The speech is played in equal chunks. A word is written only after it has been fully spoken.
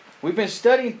We've been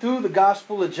studying through the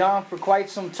Gospel of John for quite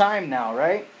some time now,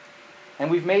 right? And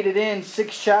we've made it in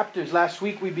 6 chapters. Last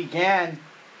week we began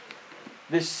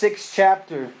this 6th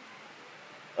chapter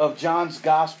of John's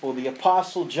Gospel, the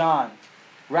Apostle John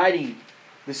writing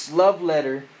this love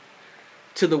letter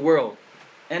to the world.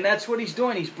 And that's what he's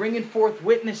doing. He's bringing forth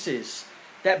witnesses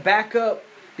that back up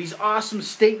these awesome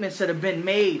statements that have been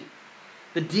made.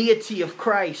 The deity of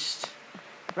Christ,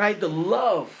 right? The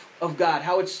love of God,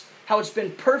 how it's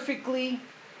been perfectly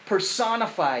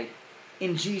personified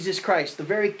in Jesus Christ. The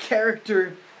very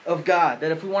character of God.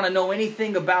 That if we want to know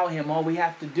anything about Him, all we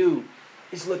have to do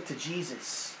is look to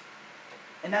Jesus.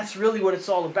 And that's really what it's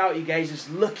all about, you guys, is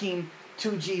looking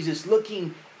to Jesus.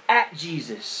 Looking at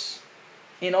Jesus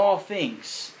in all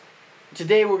things.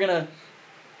 Today we're going to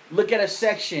look at a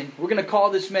section. We're going to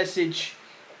call this message,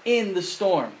 In the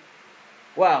Storm.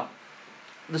 Wow.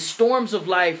 The storms of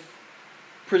life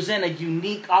present a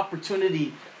unique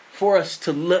opportunity for us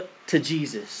to look to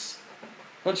Jesus.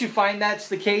 Don't you find that's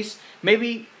the case?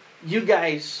 Maybe you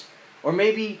guys, or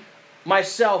maybe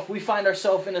myself, we find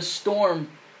ourselves in a storm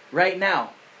right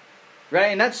now.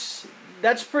 Right? And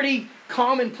that's pretty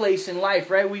commonplace in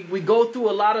life, right? We go through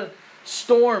a lot of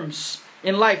storms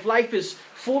in life. Life is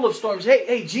full of storms.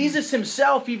 Hey, Jesus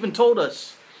Himself even told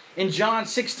us in John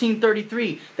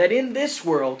 16:33 that in this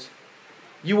world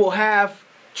you will have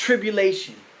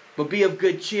tribulation, but be of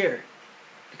good cheer,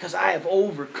 because I have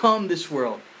overcome this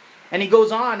world. And He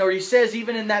goes on, or He says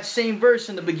even in that same verse,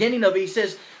 in the beginning of it, He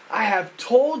says, I have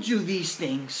told you these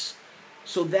things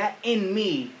so that in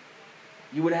me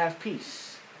you would have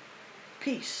peace.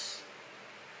 Peace.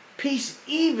 Peace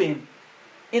even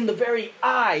in the very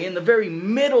eye, in the very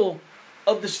middle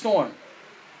of the storm.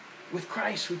 With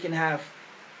Christ we can have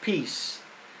peace.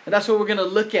 And that's what we're going to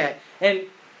look at. And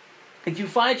if you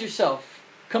find yourself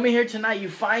coming here tonight, you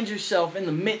find yourself in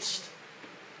the midst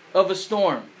of a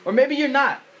storm. Or maybe you're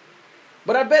not.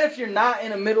 But I bet if you're not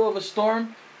in the middle of a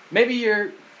storm, maybe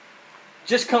you're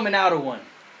just coming out of one.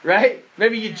 Right?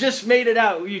 Maybe you just made it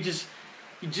out. You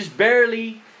just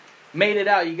barely made it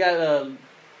out. You got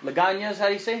lagañas, how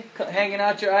do you say? Hanging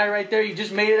out your eye right there. You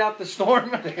just made it out the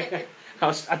storm.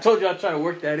 I told you I'd try to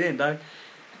work that in, dog.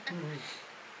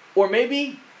 Or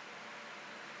maybe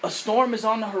a storm is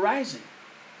on the horizon.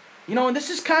 You know, and this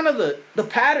is kind of the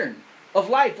pattern of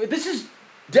life. This is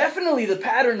definitely the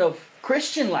pattern of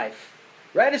Christian life.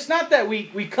 Right? It's not that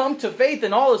we come to faith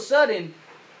and all of a sudden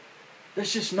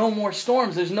there's just no more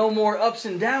storms. There's no more ups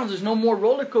and downs. There's no more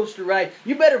roller coaster ride.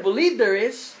 You better believe there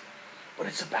is. But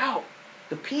it's about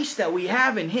the peace that we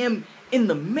have in Him in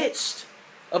the midst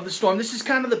of the storm. This is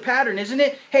kind of the pattern, isn't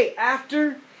it? Hey,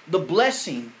 after the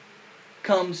blessing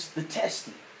comes the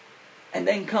testing. And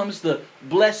then comes the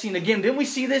blessing again. Didn't we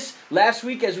see this last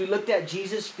week as we looked at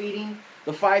Jesus feeding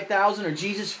the 5,000, or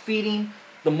Jesus feeding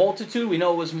the multitude? We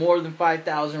know it was more than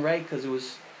 5,000, right? Because it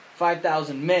was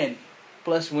 5,000 men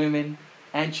plus women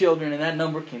and children. And that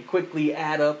number can quickly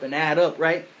add up,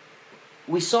 right?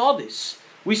 We saw this.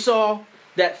 We saw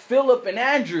that Philip and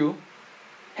Andrew,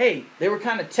 hey, they were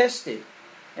kind of tested.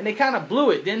 And they kind of blew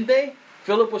it, didn't they?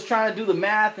 Philip was trying to do the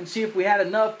math and see if we had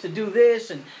enough to do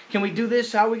this. And can we do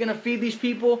this? How are we going to feed these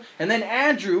people? And then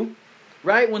Andrew,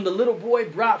 right, when the little boy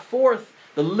brought forth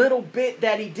the little bit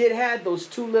that he did have, those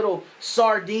 2 little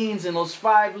sardines and those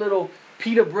 5 little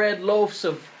pita bread loaves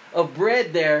of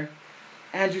bread there,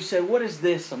 Andrew said, what is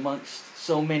this amongst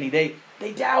so many? They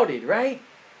doubted, right?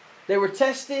 They were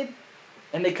tested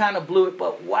and they kind of blew it.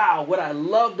 But wow, what I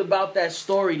loved about that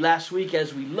story last week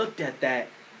as we looked at that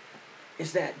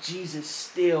is that Jesus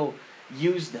still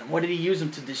used them. What did He use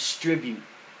them to distribute?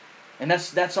 And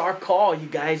that's our call, you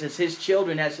guys, as His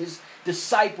children, as His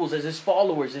disciples, as His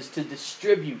followers, is to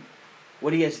distribute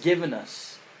what He has given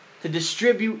us. To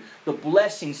distribute the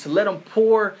blessings, to let them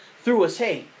pour through us.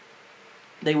 Hey,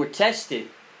 they were tested.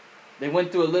 They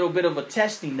went through a little bit of a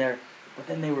testing there, but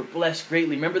then they were blessed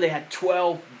greatly. Remember, they had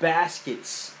 12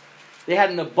 baskets. They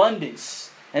had an abundance.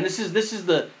 And this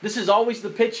is always the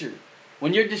picture.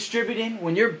 When you're distributing,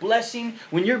 when you're blessing,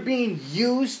 when you're being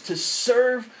used to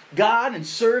serve God and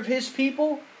serve His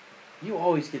people, you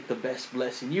always get the best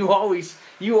blessing. You always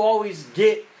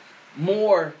get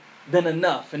more than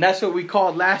enough. And that's what we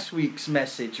called last week's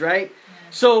message, right? Yeah.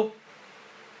 So,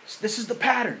 this is the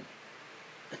pattern.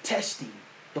 The testing,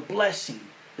 the blessing,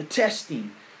 the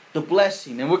testing, the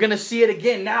blessing. And we're going to see it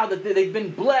again now that they've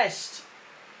been blessed.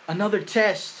 Another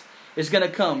test is going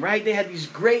to come, right? They had these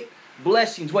great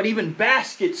blessings, even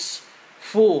baskets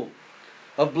full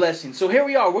of blessings. So here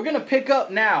we are. We're going to pick up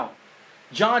now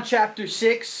John chapter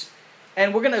 6,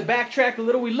 and we're going to backtrack a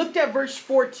little. We looked at verse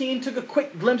 14, took a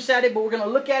quick glimpse at it, but we're going to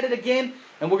look at it again,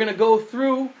 and we're going to go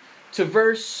through to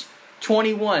verse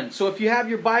 21. So if you have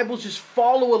your Bibles, just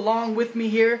follow along with me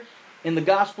here. In the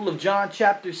Gospel of John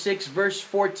chapter 6 verse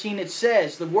 14, it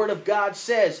says, the Word of God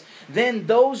says, "Then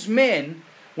those men,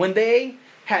 when they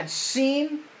had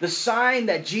seen the sign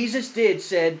that Jesus did,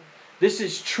 said, 'This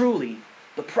is truly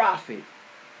the prophet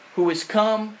who is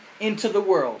come into the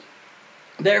world.'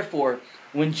 Therefore,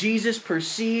 when Jesus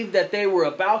perceived that they were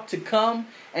about to come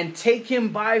and take him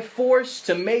by force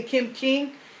to make him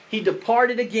king, he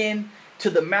departed again to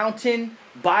the mountain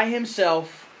by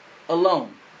himself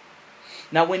alone.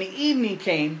 Now when the evening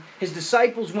came, his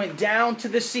disciples went down to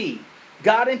the sea,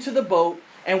 got into the boat,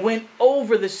 and went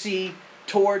over the sea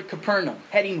toward Capernaum,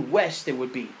 heading west it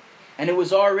would be. And it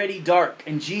was already dark,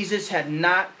 and Jesus had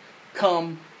not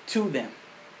come to them.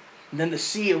 And then the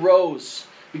sea arose,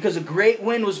 because a great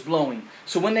wind was blowing.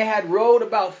 So when they had rowed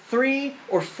about 3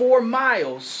 or 4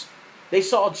 miles, they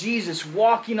saw Jesus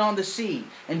walking on the sea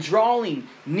and drawing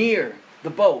near the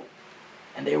boat.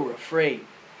 And they were afraid.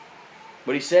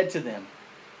 But he said to them,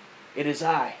 'It is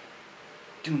I.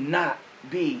 Do not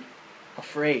be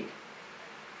afraid.'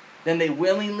 Then they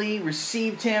willingly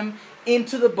received him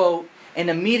into the boat, and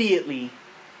immediately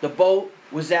the boat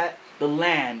was at the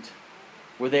land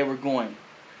where they were going."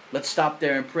 Let's stop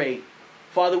there and pray.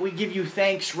 Father, we give you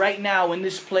thanks right now in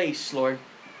this place, Lord,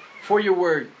 for your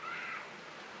word.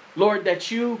 Lord,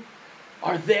 that you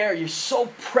are there. You're so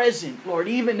present, Lord,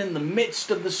 even in the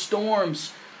midst of the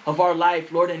storms of our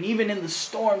life, Lord. And even in the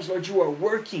storms, Lord, you are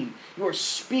working. You are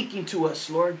speaking to us,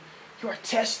 Lord. You are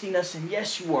testing us, and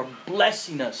yes, you are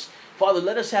blessing us. Father,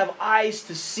 let us have eyes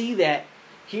to see that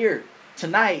here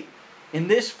tonight in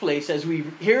this place as we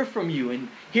hear from you and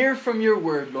hear from your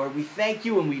word, Lord. We thank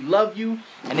you and we love you,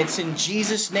 and it's in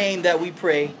Jesus' name that we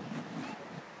pray.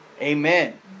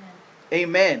 Amen.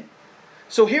 Amen.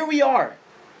 So here we are.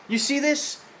 You see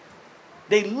this?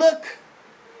 They look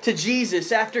to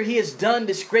Jesus after he has done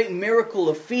this great miracle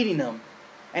of feeding them.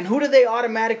 And who do they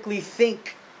automatically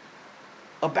think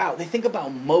about? They think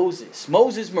about Moses.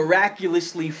 Moses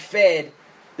miraculously fed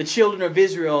the children of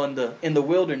Israel in the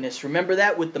wilderness. Remember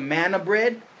that with the manna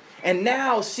bread? And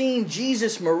now seeing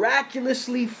Jesus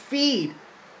miraculously feed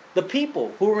the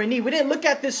people who were in need. We didn't look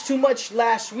at this too much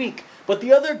last week, but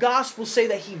the other gospels say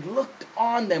that he looked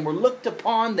on them or looked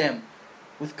upon them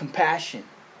with compassion.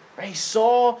 Right? He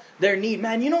saw their need.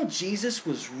 Man, you know Jesus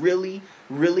was really,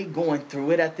 really going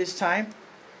through it at this time.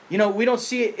 You know, we don't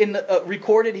see it in the,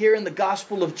 recorded here in the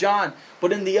Gospel of John,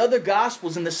 but in the other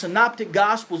Gospels, in the Synoptic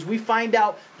Gospels, we find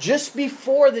out just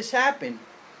before this happened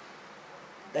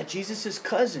that Jesus'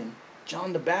 cousin,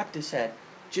 John the Baptist, had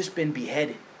just been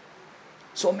beheaded.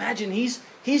 So imagine he's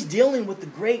dealing with the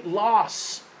great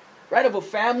loss, right, of a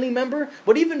family member,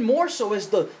 but even more so as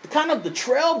the kind of the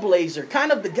trailblazer,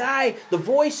 kind of the guy, the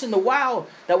voice in the wow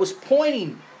that was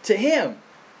pointing to him,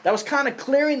 that was kind of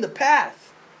clearing the path.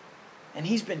 And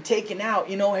he's been taken out.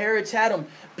 You know, Herod's had him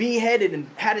beheaded and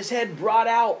had his head brought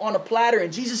out on a platter.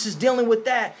 And Jesus is dealing with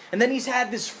that. And then he's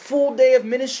had this full day of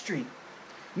ministry.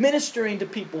 Ministering to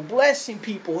people, blessing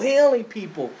people, healing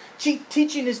people,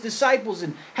 teaching his disciples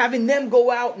and having them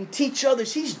go out and teach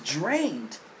others. He's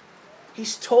drained.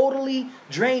 He's totally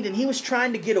drained. And he was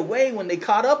trying to get away when they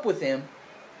caught up with him.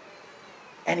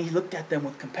 And he looked at them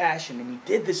with compassion. And he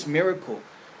did this miracle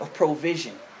of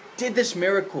provision. Did this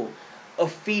miracle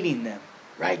of feeding them,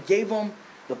 right? Gave them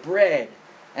the bread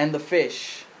and the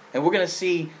fish. And we're going to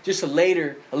see just a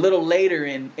little later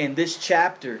in this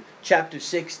chapter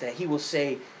 6, that he will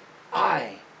say,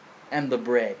 "I am the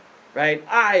bread," right?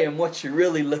 I am what you're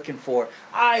really looking for.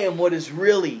 I am what is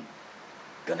really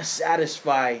going to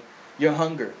satisfy your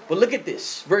hunger. But look at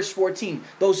this, verse 14.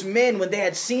 Those men, when they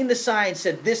had seen the sign,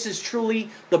 said, "This is truly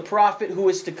the prophet who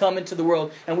is to come into the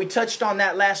world." And we touched on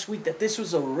that last week, that this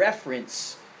was a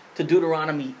reference to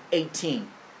Deuteronomy 18,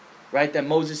 right? That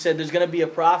Moses said there's going to be a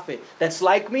prophet that's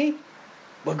like me,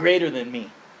 but greater than me.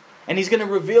 And he's going to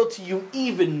reveal to you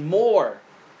even more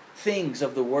things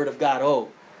of the Word of God. Oh,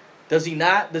 does he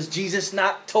not? Does Jesus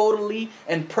not totally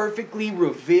and perfectly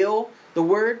reveal the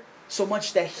Word? So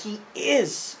much that he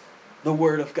is the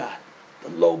Word of God, the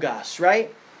Logos,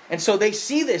 right? And so they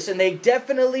see this and they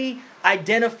definitely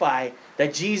identify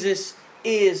that Jesus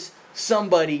is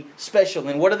somebody special.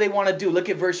 And what do they want to do? Look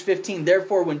at verse 15.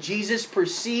 Therefore, when Jesus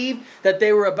perceived that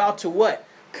they were about to what?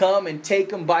 Come and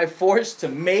take him by force to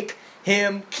make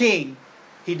him king,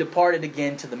 he departed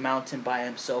again to the mountain by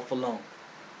himself alone.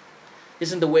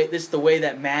 Isn't this the way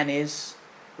that man is?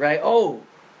 Right? Oh,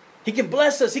 he can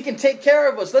bless us. He can take care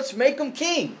of us. Let's make him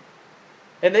king.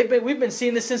 And we've been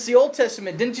seeing this since the Old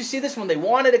Testament. Didn't you see this when they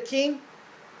wanted a king?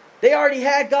 They already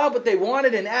had God, but they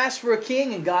wanted and asked for a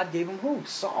king, and God gave them who?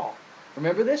 Saul.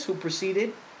 Remember this? Who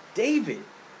preceded David.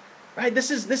 Right?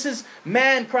 This is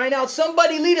man crying out,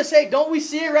 somebody lead us. Hey, don't we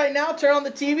see it right now? Turn on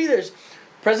the TV. There's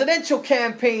presidential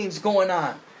campaigns going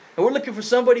on. And we're looking for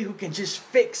somebody who can just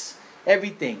fix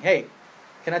everything. Hey,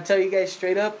 can I tell you guys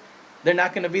straight up? They're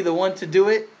not going to be the one to do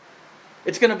it.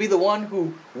 It's going to be the one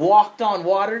who walked on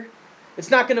water. It's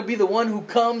not going to be the one who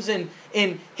comes in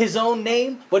his own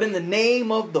name, but in the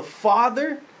name of the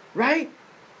Father, right?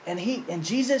 And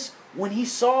Jesus, when he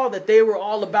saw that they were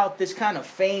all about this kind of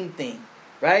fame thing,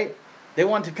 right? They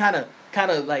wanted to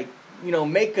kind of like,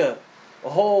 make a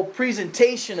whole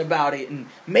presentation about it and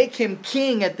make him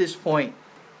king at this point.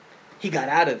 He got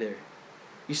out of there.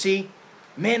 You see,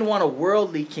 men want a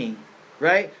worldly king,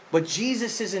 right? But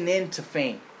Jesus isn't into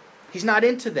fame. He's not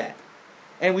into that.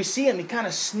 And we see him, he kind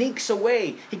of sneaks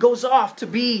away. He goes off to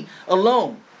be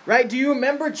alone, right? Do you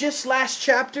remember just last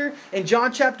chapter in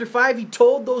John chapter 5, he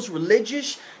told those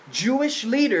religious Jewish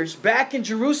leaders back in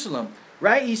Jerusalem,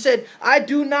 right? He said, I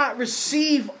do not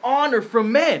receive honor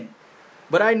from men,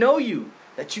 but I know you,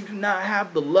 that you do not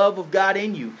have the love of God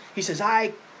in you. He says,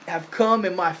 I have come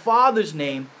in my Father's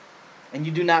name, and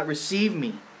you do not receive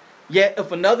me. Yet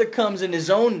if another comes in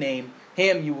his own name,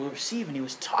 him you will receive. And he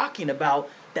was talking about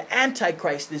the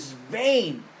Antichrist, this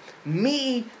vain,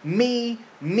 me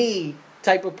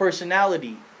type of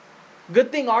personality.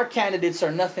 Good thing our candidates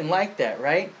are nothing like that,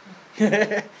 right?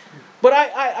 But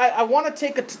I want to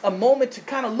take a moment to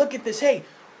kind of look at this. Hey,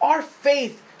 our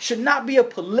faith should not be a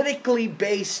politically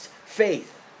based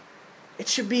faith. It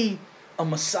should be a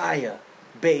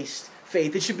Messiah-based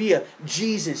faith. It should be a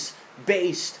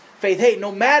Jesus-based faith. Hey,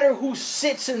 no matter who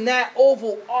sits in that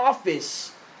Oval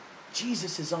Office,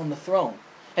 Jesus is on the throne.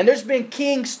 And there's been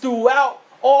kings throughout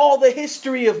all the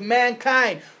history of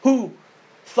mankind who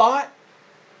thought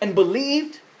and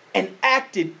believed and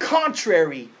acted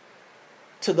contrary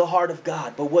to the heart of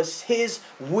God, but was his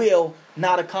will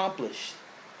not accomplished.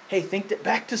 Hey, think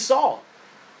back to Saul.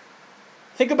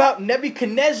 Think about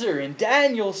Nebuchadnezzar in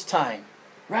Daniel's time,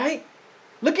 right?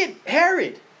 Look at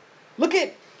Herod. Look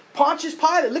at Pontius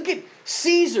Pilate. Look at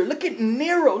Caesar. Look at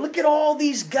Nero. Look at all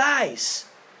these guys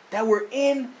that were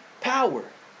in power.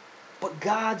 But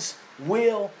God's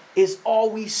will is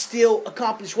always still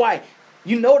accomplished. Why?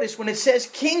 You notice when it says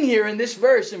king here in this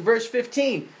verse, in verse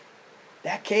 15,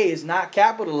 that K is not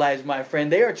capitalized, my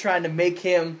friend. They are trying to make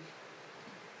him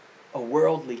a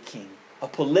worldly king, a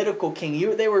political king.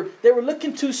 They were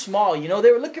looking too small,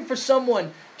 They were looking for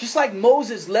someone, just like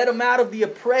Moses led them out of the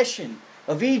oppression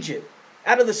of Egypt,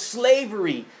 out of the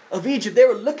slavery of Egypt. They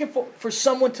were looking for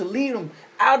someone to lead them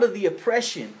out of the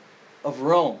oppression of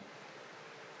Rome.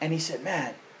 And he said,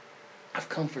 man, I've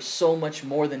come for so much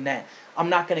more than that. I'm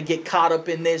not going to get caught up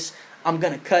in this. I'm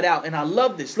going to cut out. And I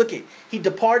love this. Look at, he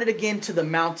departed again to the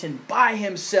mountain by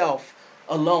himself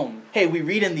alone. Hey, we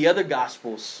read in the other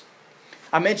Gospels.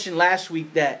 I mentioned last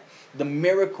week that the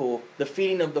miracle, the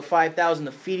feeding of the 5,000,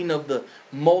 the feeding of the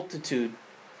multitude,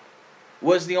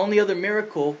 was the only other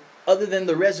miracle other than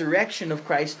the resurrection of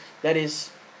Christ that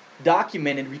is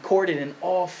documented, recorded in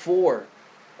all 4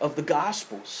 of the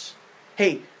Gospels.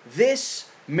 Hey, this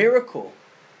miracle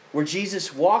where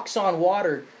Jesus walks on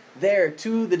water there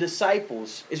to the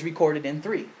disciples is recorded in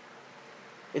 3.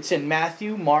 It's in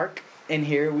Matthew, Mark, and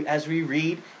here as we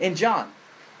read in John.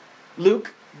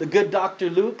 Luke, the good Dr.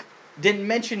 Luke, didn't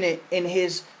mention it in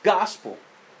his gospel.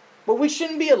 But we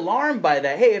shouldn't be alarmed by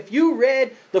that. Hey, if you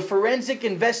read the forensic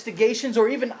investigations or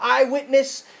even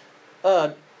eyewitness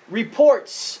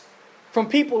reports from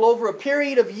people over a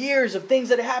period of years of things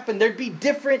that happened, there'd be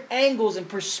different angles and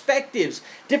perspectives,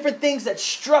 different things that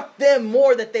struck them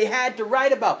more that they had to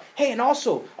write about. Hey, and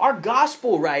also, our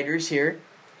gospel writers here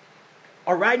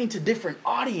are writing to different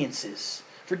audiences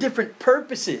for different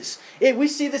purposes. We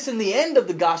see this in the end of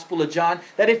the Gospel of John,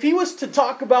 that if he was to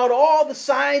talk about all the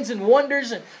signs and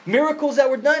wonders and miracles that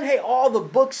were done, hey, all the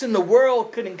books in the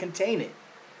world couldn't contain it.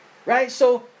 Right?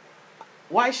 So,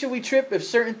 why should we trip if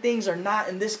certain things are not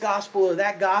in this gospel or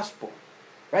that gospel?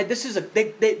 Right? This is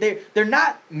they're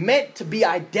not meant to be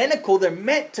identical. They're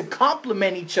meant to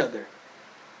complement each other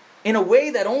in a way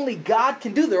that only God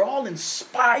can do. They're all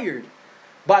inspired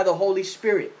by the Holy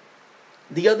Spirit.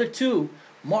 The other 2,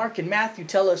 Mark and Matthew,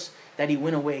 tell us that he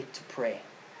went away to pray.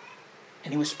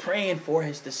 And he was praying for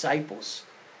his disciples.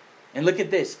 And look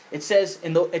at this. It says,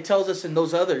 it tells us in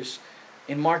those others,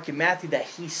 in Mark and Matthew, that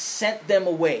he sent them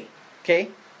away. Okay?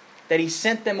 That he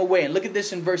sent them away. And look at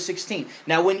this in verse 16.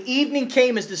 Now when evening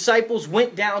came, his disciples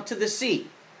went down to the sea.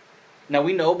 Now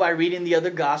we know by reading the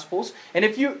other Gospels. And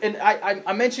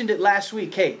I mentioned it last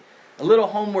week. Hey, a little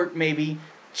homework maybe.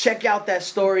 Check out that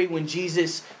story when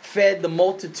Jesus fed the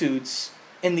multitudes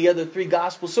in the other three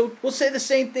Gospels. So we'll say the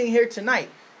same thing here tonight.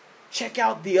 Check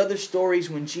out the other stories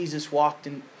when Jesus walked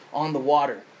on the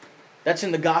water. That's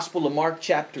in the Gospel of Mark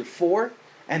chapter 4,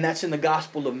 and that's in the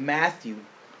Gospel of Matthew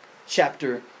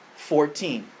chapter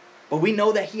 14. But we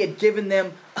know that he had given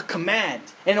them a command,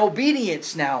 an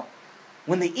obedience now.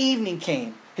 When the evening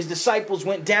came, his disciples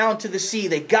went down to the sea.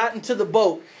 They got into the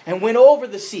boat and went over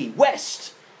the sea,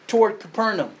 west, toward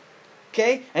Capernaum.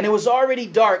 Okay? And it was already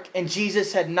dark, and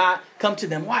Jesus had not come to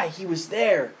them. Why? He was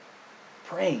there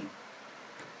praying.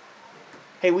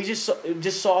 Hey, we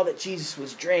just saw that Jesus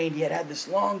was drained. He had had this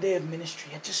long day of ministry.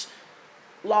 He had just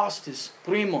lost his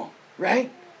primo,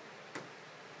 right?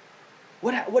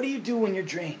 What do you do when you're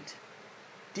drained?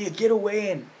 Do you get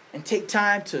away and take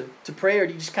time to pray, or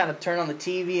do you just kind of turn on the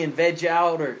TV and veg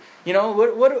out, or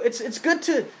it's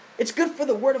good for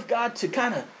the Word of God to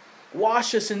kind of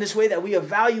wash us in this way that we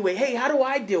evaluate. Hey, how do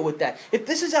I deal with that? If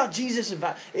this is how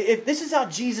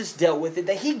Jesus dealt with it,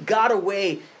 that he got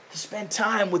away to spend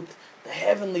time with the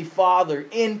Heavenly Father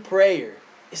in prayer.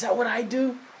 Is that what I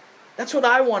do? That's what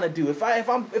I want to do.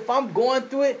 If I'm going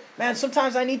through it, man,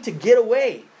 sometimes I need to get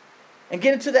away and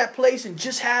get into that place and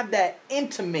just have that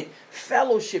intimate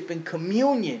fellowship and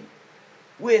communion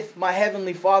with my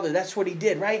Heavenly Father. That's what he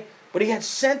did, right? But he had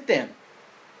sent them,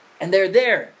 and they're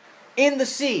there in the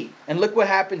sea. And look what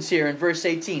happens here in verse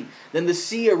 18. Then the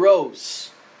sea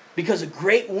arose because a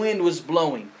great wind was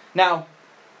blowing. Now,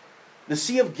 the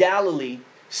Sea of Galilee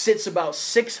sits about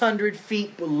 600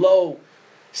 feet below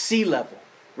sea level,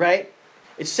 right?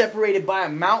 It's separated by a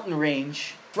mountain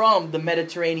range from the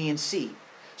Mediterranean Sea.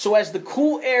 So as the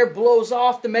cool air blows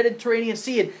off the Mediterranean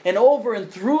Sea and over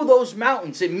and through those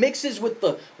mountains, it mixes with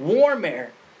the warm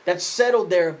air that's settled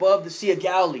there above the Sea of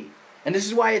Galilee. And this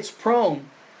is why it's prone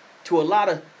to a lot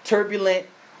of turbulent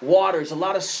waters, a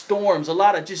lot of storms, a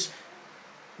lot of just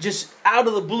out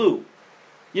of the blue.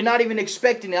 You're not even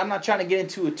expecting it. I'm not trying to get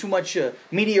into too much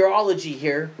meteorology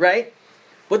here, right?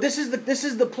 But this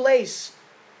is the place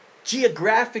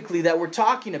geographically that we're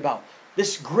talking about.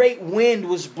 This great wind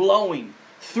was blowing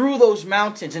through those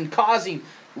mountains and causing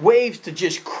waves to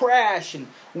just crash, and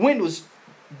wind was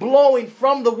blowing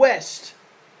from the west.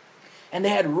 And they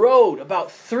had rowed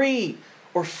about 3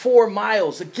 or 4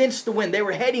 miles against the wind. They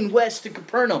were heading west to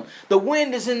Capernaum. The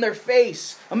wind is in their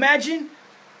face. Imagine,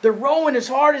 they're rowing as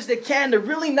hard as they can. They're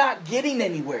really not getting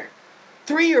anywhere.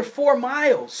 3 or 4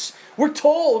 miles. We're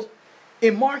told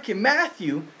in Mark and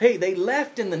Matthew, hey, they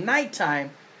left in the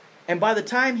nighttime, and by the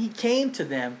time he came to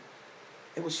them,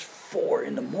 it was 4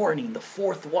 a.m, the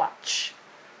 4th watch.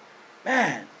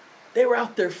 Man, they were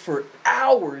out there for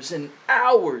hours and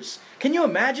hours. Can you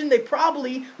imagine?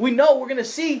 We know we're going to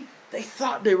see, they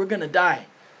thought they were going to die.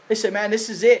 They said, man, this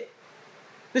is it.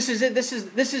 This is it.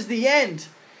 This is the end.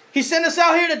 He sent us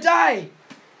out here to die.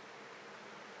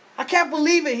 I can't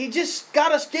believe it. He just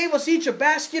gave us each a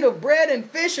basket of bread and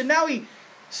fish, and now he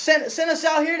sent us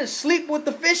out here to sleep with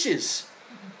the fishes.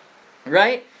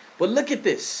 Right? But look at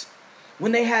this.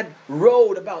 When they had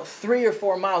rowed about 3 or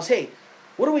 4 miles, hey,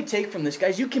 what do we take from this,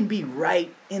 guys? You can be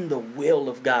right in the will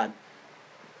of God,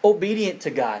 obedient to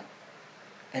God,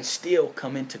 and still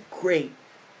come into great,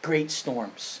 great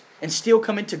storms, and still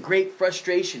come into great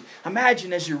frustration.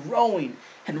 Imagine as you're rowing,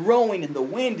 and the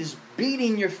wind is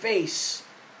beating your face.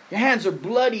 Your hands are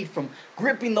bloody from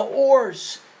gripping the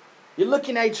oars. You're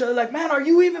looking at each other like, man, are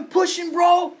you even pushing,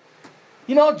 bro?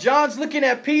 John's looking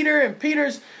at Peter, and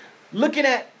Peter's looking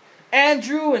at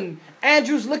Andrew, and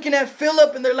Andrew's looking at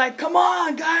Philip, and they're like, come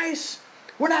on, guys.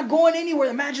 We're not going anywhere.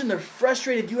 Imagine they're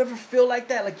frustrated. Do you ever feel like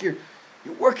that? Like you're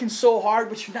working so hard,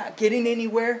 but you're not getting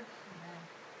anywhere?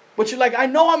 But you're like, I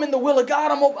know I'm in the will of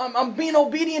God. I'm being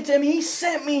obedient to him. He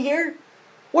sent me here.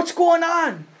 What's going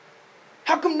on?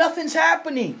 How come nothing's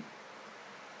happening?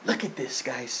 Look at this,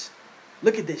 guys.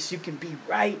 Look at this. You can be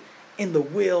right in the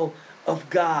will of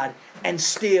God and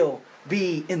still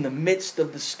be in the midst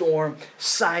of the storm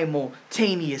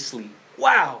simultaneously.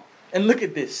 Wow. And look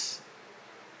at this.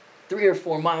 3 or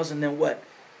 4 miles, and then what?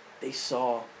 They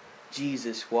saw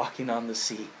Jesus walking on the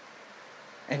sea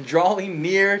and drawing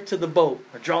near to the boat,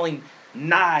 or drawing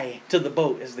nigh to the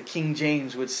boat, as the King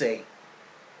James would say.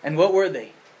 And what were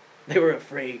they? They were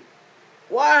afraid.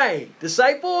 Why?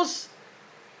 Disciples?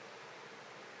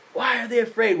 Why are they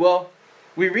afraid? Well,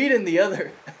 we read in the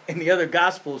other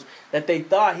Gospels that they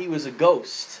thought he was a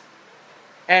ghost.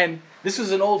 And this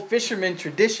was an old fisherman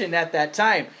tradition at that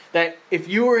time, that if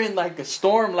you were in like a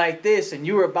storm like this and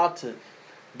you were about to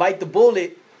bite the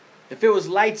bullet, if it was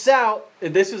lights out,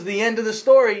 if this was the end of the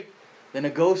story, then a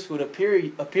ghost would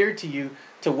appear to you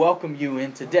to welcome you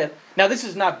into death. Now, this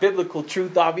is not biblical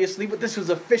truth, obviously, but this was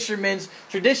a fisherman's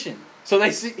tradition. So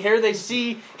they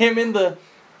see him in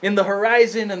the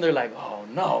horizon, and they're like, oh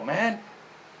no, man.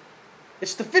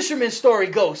 It's the fisherman story,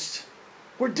 ghost.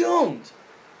 We're doomed.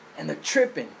 And they're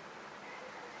tripping.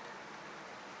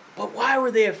 But why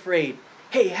were they afraid?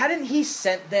 Hey, hadn't he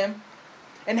sent them?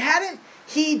 And hadn't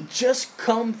he just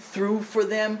come through for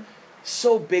them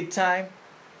so big time?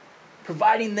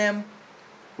 Providing them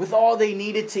with all they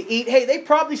needed to eat. Hey, they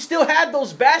probably still had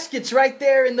those baskets right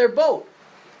there in their boat.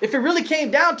 If it really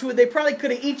came down to it, they probably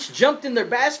could have each jumped in their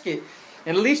basket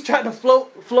and at least tried to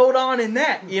float on in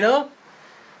that, you know?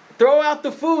 Throw out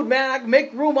the food, man. I can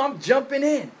make room. I'm jumping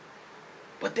in.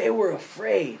 But they were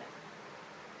afraid.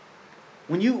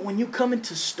 When you come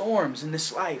into storms in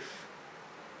this life,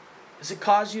 does it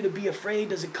cause you to be afraid?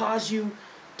 Does it cause you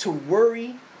to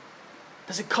worry?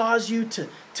 Does it cause you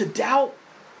to doubt?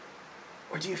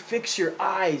 Or do you fix your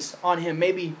eyes on Him?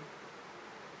 Maybe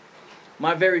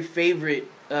my very favorite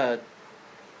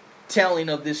telling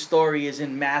of this story is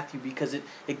in Matthew, because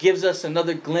it gives us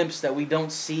another glimpse that we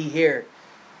don't see here.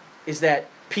 Is that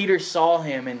Peter saw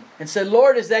Him and said,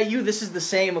 Lord, is that you? This is the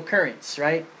same occurrence,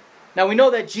 right? Now we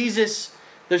know that Jesus,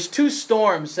 there's two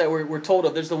storms that we're told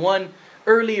of. There's the one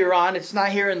earlier on. It's not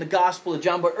here in the Gospel of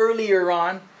John, but earlier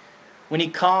on when He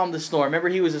calmed the storm. Remember,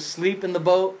 He was asleep in the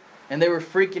boat and they were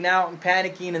freaking out and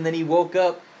panicking, and then He woke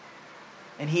up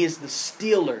and He is the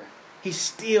stealer. He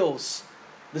steals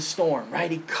the storm,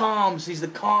 right? He calms. He's the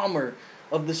calmer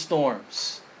of the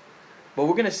storms. But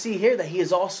we're going to see here that He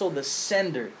is also the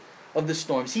sender of the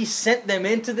storms. He sent them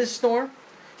into this storm.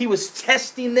 He was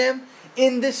testing them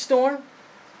in this storm.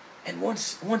 And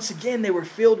once again, they were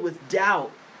filled with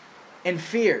doubt and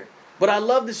fear. But I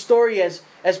love the story as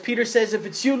Peter says, if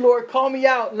it's you, Lord, call me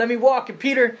out. Let me walk. And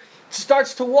Peter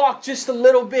starts to walk just a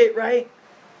little bit, right?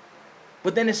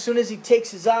 But then as soon as he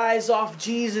takes his eyes off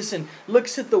Jesus and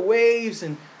looks at the waves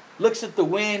and looks at the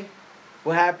wind,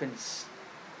 what happens?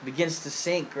 It begins to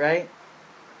sink, right?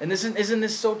 And isn't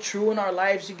this so true in our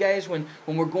lives, you guys? When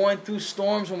we're going through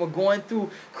storms, when we're going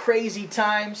through crazy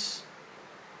times,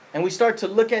 and we start to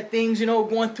look at things,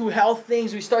 going through health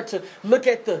things, we start to look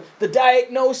at the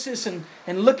diagnosis and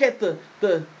look at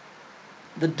the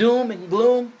doom and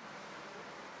gloom,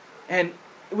 and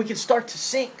we can start to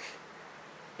sink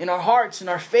in our hearts, and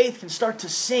our faith can start to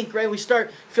sink, right? We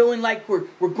start feeling like we're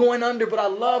going under. But I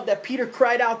love that Peter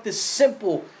cried out this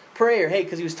simple prayer. Hey,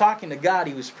 because he was talking to God,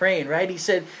 he was praying, right? He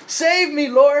said, save me,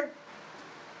 Lord.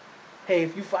 Hey,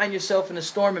 if you find yourself in a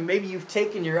storm and maybe you've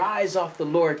taken your eyes off the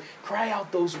Lord, cry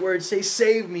out those words. Say,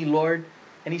 save me, Lord.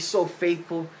 And He's so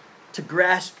faithful to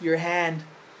grasp your hand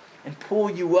and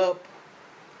pull you up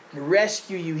and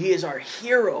rescue you. He is our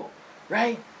hero,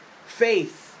 right?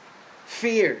 Faith,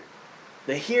 fear.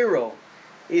 The hero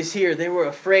is here. They were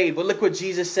afraid. But look what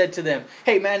Jesus said to them.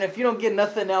 Hey, man, if you don't get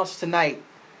nothing else tonight,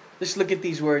 just look at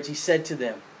these words. He said to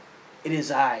them, it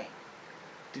is I.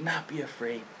 Do not be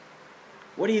afraid.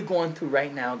 What are you going through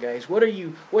right now, guys?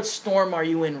 What storm are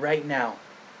you in right now?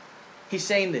 He's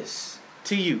saying this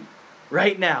to you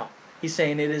right now. He's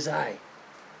saying, it is I.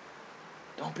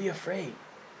 Don't be afraid.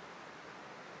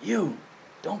 You,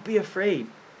 don't be afraid.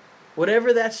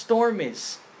 Whatever that storm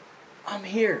is, I'm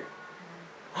here.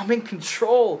 I'm in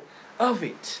control of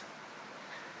it.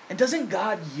 And doesn't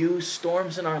God use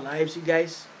storms in our lives, you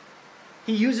guys?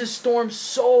 He uses storms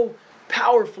so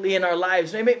powerfully in our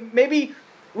lives. We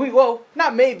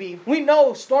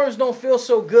know storms don't feel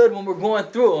so good when we're going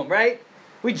through them, right?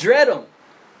 We dread them.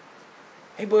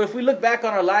 Hey, but if we look back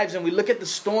on our lives and we look at the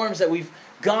storms that we've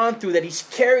gone through, that He's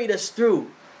carried us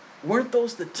through, weren't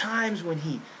those the times when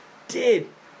He did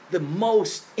the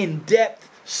most in-depth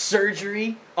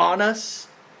surgery on us?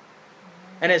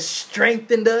 And has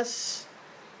strengthened us,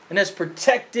 and has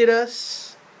protected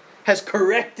us, has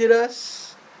corrected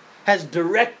us, has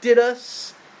directed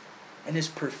us, and is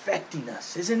perfecting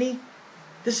us, isn't He?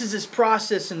 This is His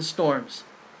process in storms.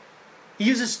 He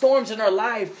uses storms in our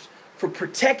life for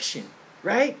protection,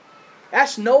 right?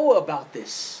 Ask Noah about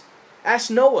this.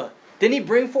 Ask Noah. Didn't he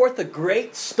bring forth a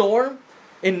great storm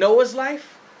in Noah's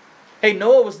life? Hey,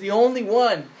 Noah was the only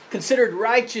one considered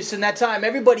righteous in that time.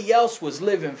 Everybody else was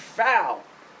living foul.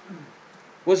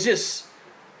 Was just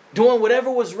doing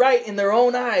whatever was right in their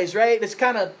own eyes, right? It's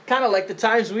kind of like the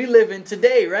times we live in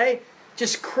today, right?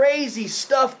 Just crazy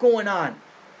stuff going on.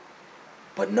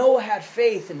 But Noah had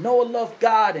faith, and Noah loved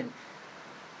God, and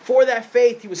for that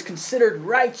faith he was considered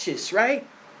righteous, right?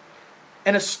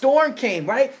 And a storm came,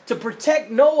 right? To protect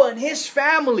Noah and his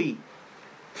family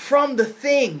from the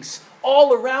things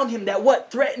all around him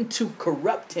that threatened to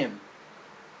corrupt him.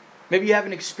 Maybe you have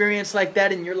an experience like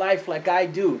that in your life like I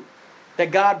do. That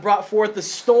God brought forth a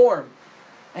storm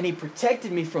And he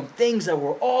protected me from things that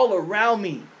were all around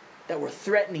me that were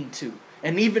threatening to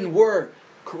and even were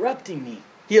corrupting me.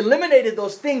 He eliminated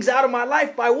those things out of my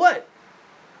life by what?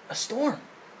 A storm.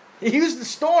 He used the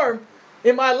storm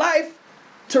in my life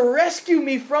to rescue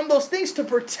me from those things, to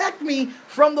protect me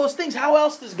from those things. How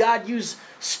else does God use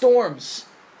storms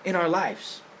in our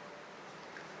lives?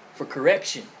 For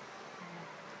correction.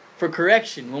 For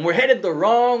correction. When we're headed the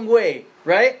wrong way,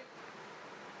 right?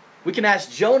 We can ask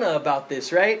Jonah about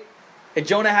this, right? And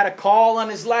Jonah had a call on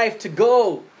his life to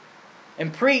go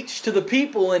and preach to the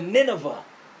people in Nineveh,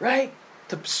 right?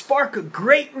 To spark a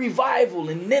great revival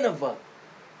in Nineveh.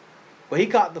 But he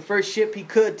caught the first ship he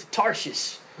could to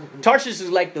Tarshish. Tarshish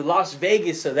is like the Las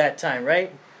Vegas of that time,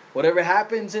 right? Whatever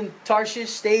happens in Tarshish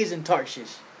stays in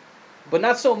Tarshish. But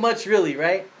not so much really,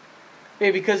 right?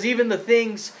 Hey, because even the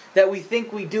things that we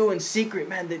think we do in secret,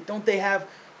 man, don't they have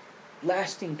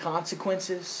lasting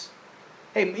consequences?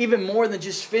 Hey, even more than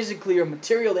just physically or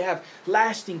material, they have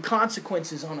lasting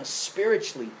consequences on us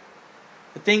spiritually.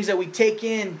 The things that we take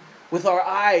in with our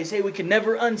eyes, hey, we can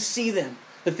never unsee them.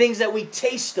 The things that we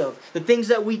taste of, the things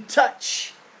that we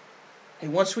touch. Hey,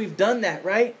 once we've done that,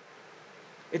 right?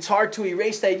 It's hard to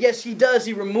erase that. Yes, He does.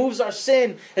 He removes our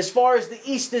sin as far as the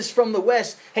east is from the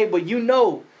west. Hey, but you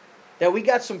know that we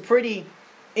got some pretty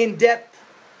in-depth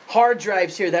hard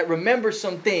drives here that remember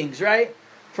some things, right?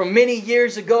 From many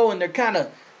years ago, and they're kind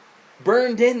of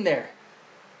burned in there.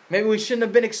 Maybe we shouldn't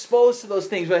have been exposed to those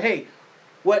things, but hey,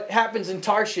 what happens in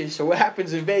Tarshish or what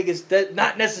happens in Vegas does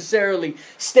not necessarily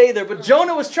stay there. But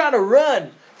Jonah was trying to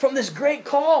run from this great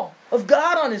call of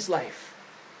God on his life.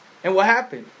 And what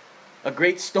happened? A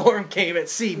great storm came at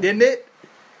sea, didn't it?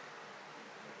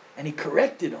 And he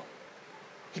corrected him.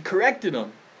 He corrected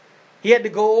him. He had to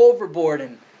go overboard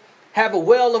and have a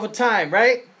whale of a time,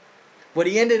 right? But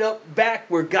he ended up back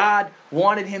where God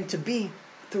wanted him to be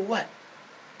through what?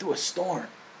 Through a storm.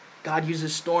 God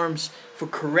uses storms for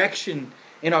correction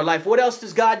in our life. What else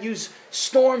does God use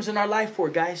storms in our life for,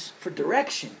 guys? For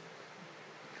direction.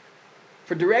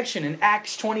 For direction. In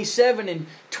Acts 27 and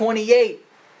 28,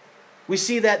 we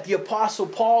see that the Apostle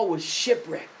Paul was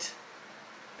shipwrecked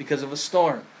because of a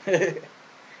storm.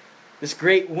 This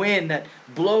great wind that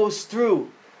blows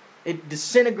through. It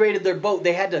disintegrated their boat.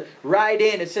 They had to ride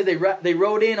in. It said they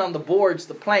rode in on the boards,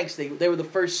 the planks. They were the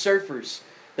first surfers.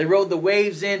 They rode the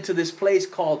waves into this place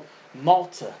called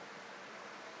Malta.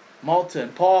 Malta.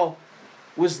 And Paul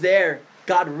was there.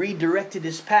 God redirected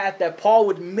his path that Paul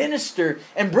would minister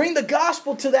and bring the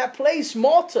gospel to that place,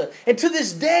 Malta. And to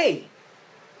this day,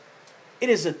 it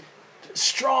is a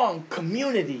strong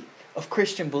community of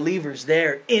Christian believers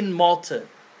there in Malta.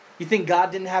 You think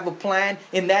God didn't have a plan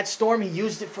in that storm? He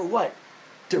used it for what?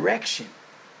 Direction.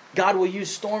 God will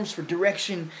use storms for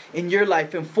direction in your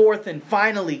life. And fourth and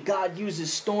finally, God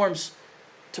uses storms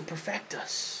to perfect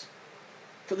us.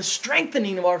 For the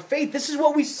strengthening of our faith. This is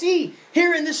what we see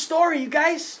here in this story, you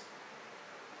guys.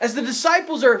 As the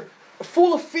disciples are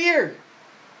full of fear.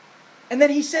 And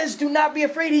then he says, do not be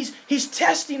afraid. He's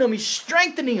testing them. He's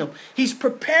strengthening them. He's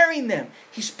preparing them.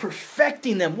 He's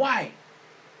perfecting them. Why?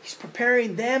 He's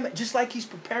preparing them just like He's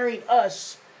preparing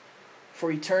us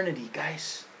for eternity,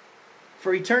 guys.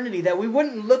 For eternity. That we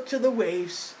wouldn't look to the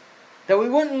waves. That we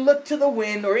wouldn't look to the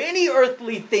wind or any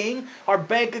earthly thing. Our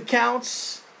bank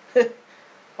accounts.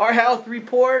 Our health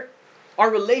report. Our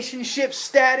relationship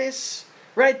status.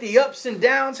 Right? The ups and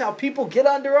downs. How people get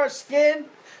under our skin.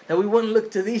 That we wouldn't look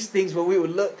to these things, but we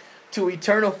would look to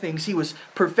eternal things. He was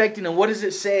perfecting them. What does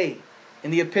it say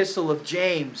in the epistle of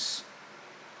James?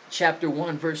 Chapter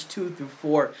 1, verse 2 through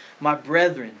 4. My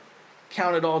brethren,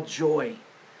 count it all joy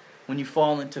when you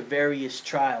fall into various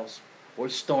trials or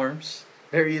storms.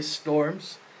 Various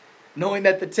storms. Knowing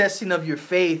that the testing of your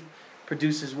faith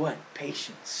produces what?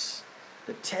 Patience.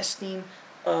 The testing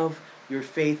of your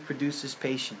faith produces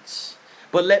patience.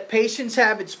 But let patience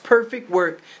have its perfect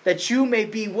work, that you may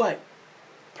be what?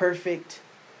 Perfect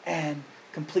and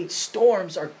complete.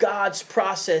 Storms are God's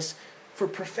process for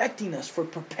perfecting us, for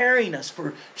preparing us,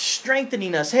 for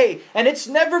strengthening us. Hey, and it's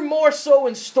never more so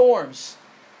in storms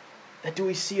that do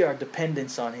we see our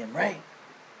dependence on Him, right?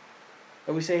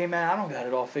 But we say, hey man, I don't got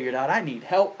it all figured out. I need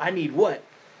help. I need what?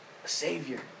 A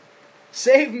Savior.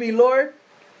 Save me, Lord.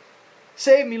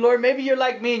 Save me, Lord. Maybe you're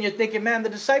like me and you're thinking, man, the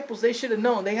disciples, they should have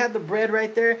known. They had the bread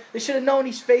right there. They should have known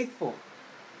He's faithful.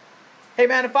 Hey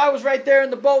man, if I was right there in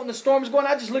the boat and the storm's going,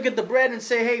 I'd just look at the bread and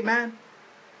say, hey man,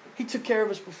 He took care of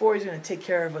us before, He's going to take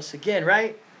care of us again,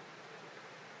 right?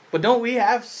 But don't we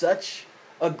have such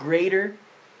a greater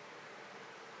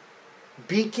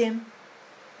beacon,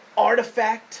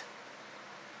 artifact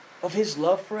of His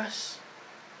love for us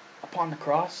upon the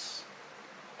cross?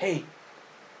 Hey,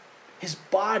 His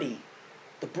body,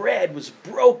 the bread, was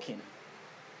broken.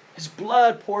 His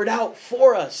blood poured out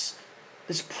for us.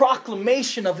 This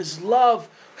proclamation of His love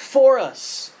for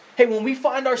us. Hey, when we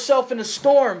find ourselves in a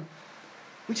storm,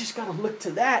 we just got to look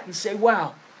to that and say,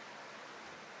 wow,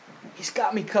 He's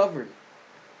got me covered.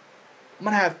 I'm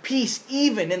going to have peace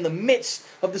even in the midst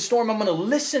of the storm. I'm going to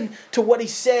listen to what He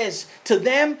says to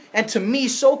them and to me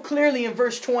so clearly in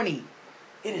verse 20.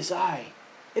 It is I.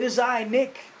 It is I,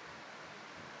 Nick.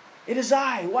 It is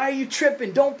I. Why are you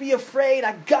tripping? Don't be afraid.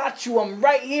 I got you. I'm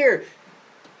right here.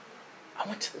 I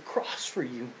went to the cross for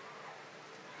you.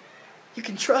 You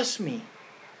can trust me.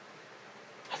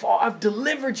 I've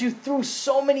delivered you through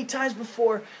so many times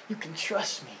before. You can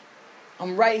trust me.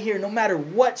 I'm right here no matter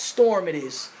what storm it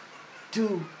is.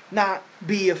 Do not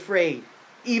be afraid,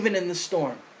 even in the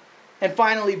storm. And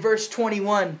finally, verse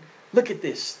 21. Look at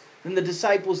this. And the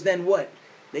disciples then what?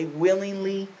 They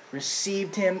willingly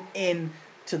received Him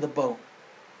into the boat.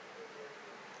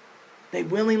 They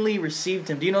willingly received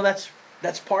Him. Do you know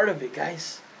that's part of it,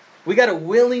 guys? We got to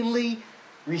willingly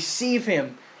receive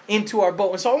Him into our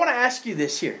boat. And so I want to ask you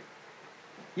this here.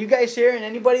 You guys here and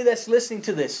anybody that's listening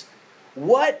to this.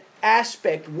 What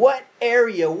aspect, what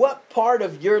area, what part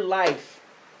of your life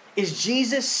is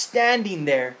Jesus standing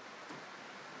there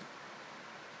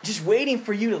just waiting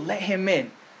for you to let Him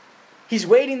in? He's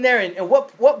waiting there. And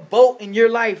what boat in your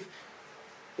life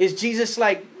is Jesus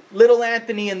like little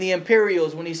Anthony in the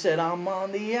Imperials when he said, I'm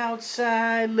on the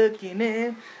outside looking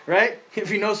in, right? If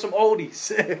you know some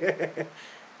oldies.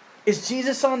 Is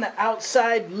Jesus on the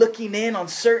outside looking in on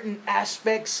certain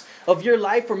aspects of your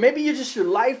life? Or maybe you're just your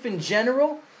life in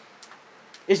general?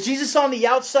 Is Jesus on the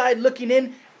outside looking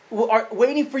in,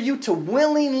 waiting for you to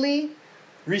willingly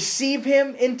receive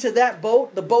Him into that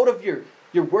boat? The boat of your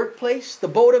workplace, the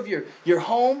boat of your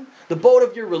home, the boat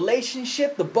of your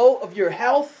relationship, the boat of your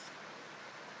health,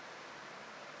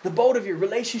 the boat of your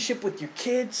relationship with your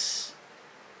kids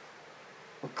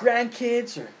or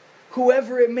grandkids or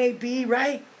whoever it may be,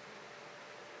 right?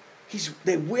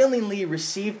 They willingly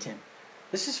received Him.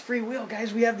 This is free will,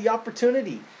 guys. We have the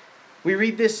opportunity. We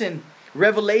read this in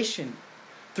Revelation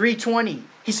 3:20.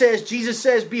 Jesus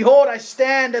says, Behold, I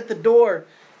stand at the door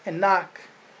and knock.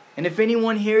 And if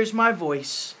anyone hears my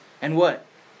voice and what?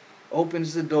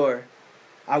 Opens the door,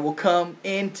 I will come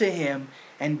into him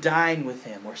and dine with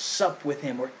him, or sup with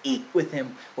him, or eat with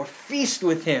him, or feast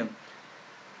with him,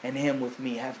 and him with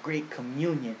me. Have great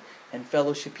communion and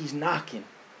fellowship. He's knocking.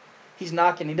 He's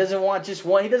knocking. He doesn't want just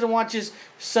one. He doesn't want just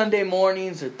Sunday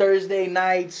mornings or Thursday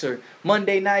nights or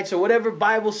Monday nights or whatever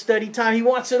Bible study time. He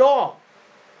wants it all.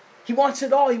 He wants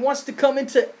it all. He wants to come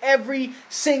into every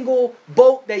single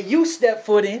boat that you step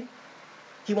foot in.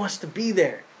 He wants to be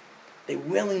there. They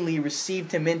willingly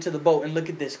received Him into the boat. And look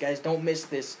at this, guys. Don't miss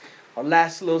this. Our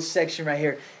last little section right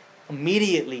here.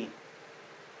 Immediately,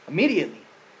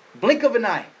 blink of an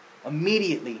eye,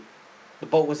 immediately, the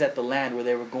boat was at the land where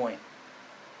they were going.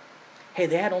 Hey,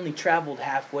 they had only traveled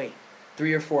halfway,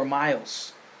 3 or 4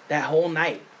 miles, that whole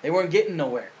night. They weren't getting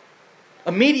nowhere.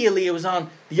 Immediately, it was on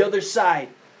the other side.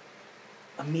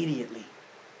 Immediately,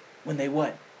 when they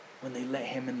what? When they let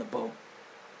Him in the boat.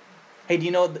 Hey, do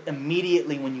you know that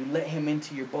immediately when you let Him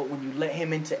into your boat, when you let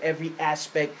Him into every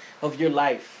aspect of your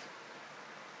life,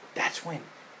 that's when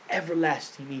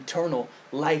everlasting, eternal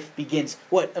life begins.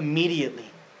 What?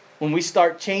 Immediately. When we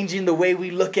start changing the way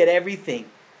we look at everything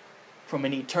from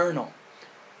an eternal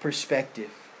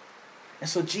perspective. And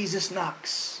so Jesus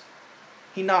knocks.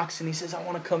 He knocks and He says, I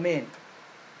want to come in.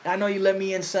 I know you let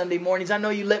me in Sunday mornings. I know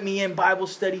you let me in Bible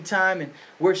study time and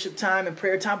worship time and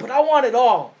prayer time. But I want it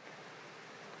all.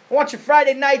 I want your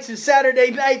Friday nights and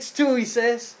Saturday nights too, He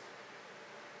says.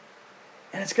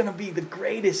 And it's going to be the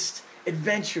greatest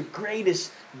adventure,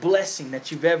 greatest blessing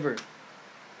that you've ever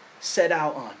set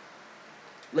out on.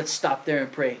 Let's stop there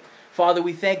and pray. Father,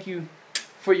 we thank You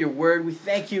for Your word. We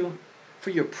thank You for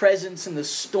Your presence in the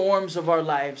storms of our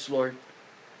lives, Lord.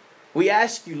 We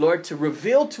ask You, Lord, to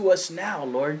reveal to us now,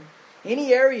 Lord,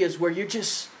 any areas where You're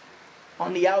just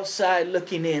on the outside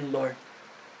looking in, Lord.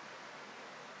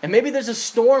 And maybe there's a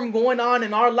storm going on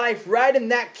in our life right in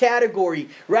that category,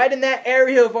 right in that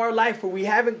area of our life where we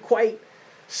haven't quite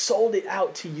sold it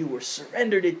out to You or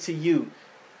surrendered it to You.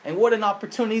 And what an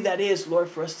opportunity that is, Lord,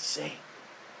 for us to say,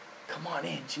 come on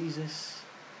in, Jesus.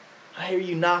 I hear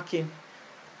You knocking.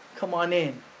 Come on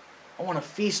in. I want to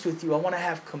feast with You. I want to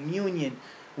have communion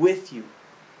with You.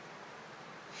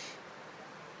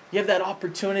 You have that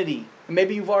opportunity. And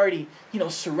maybe you've already,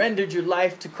 surrendered your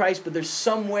life to Christ, but there's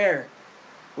somewhere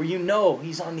where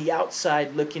He's on the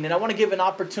outside looking. And I want to give an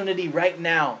opportunity right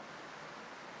now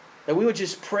that we would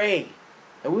just pray,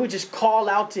 that we would just call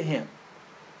out to Him.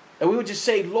 That we would just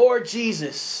say, Lord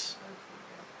Jesus,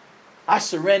 I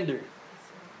surrender.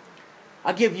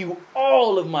 I give you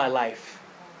all of my life.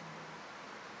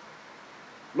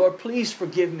 Lord, please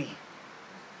forgive me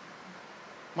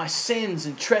my sins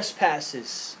and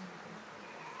trespasses.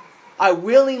 I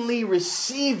willingly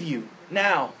receive you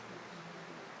now.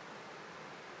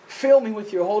 Fill me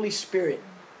with your Holy Spirit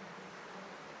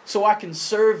so I can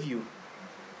serve you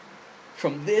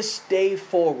from this day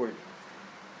forward.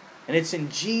 And it's in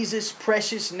Jesus'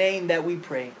 precious name that we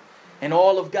pray. And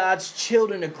all of God's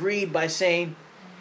children agreed by saying,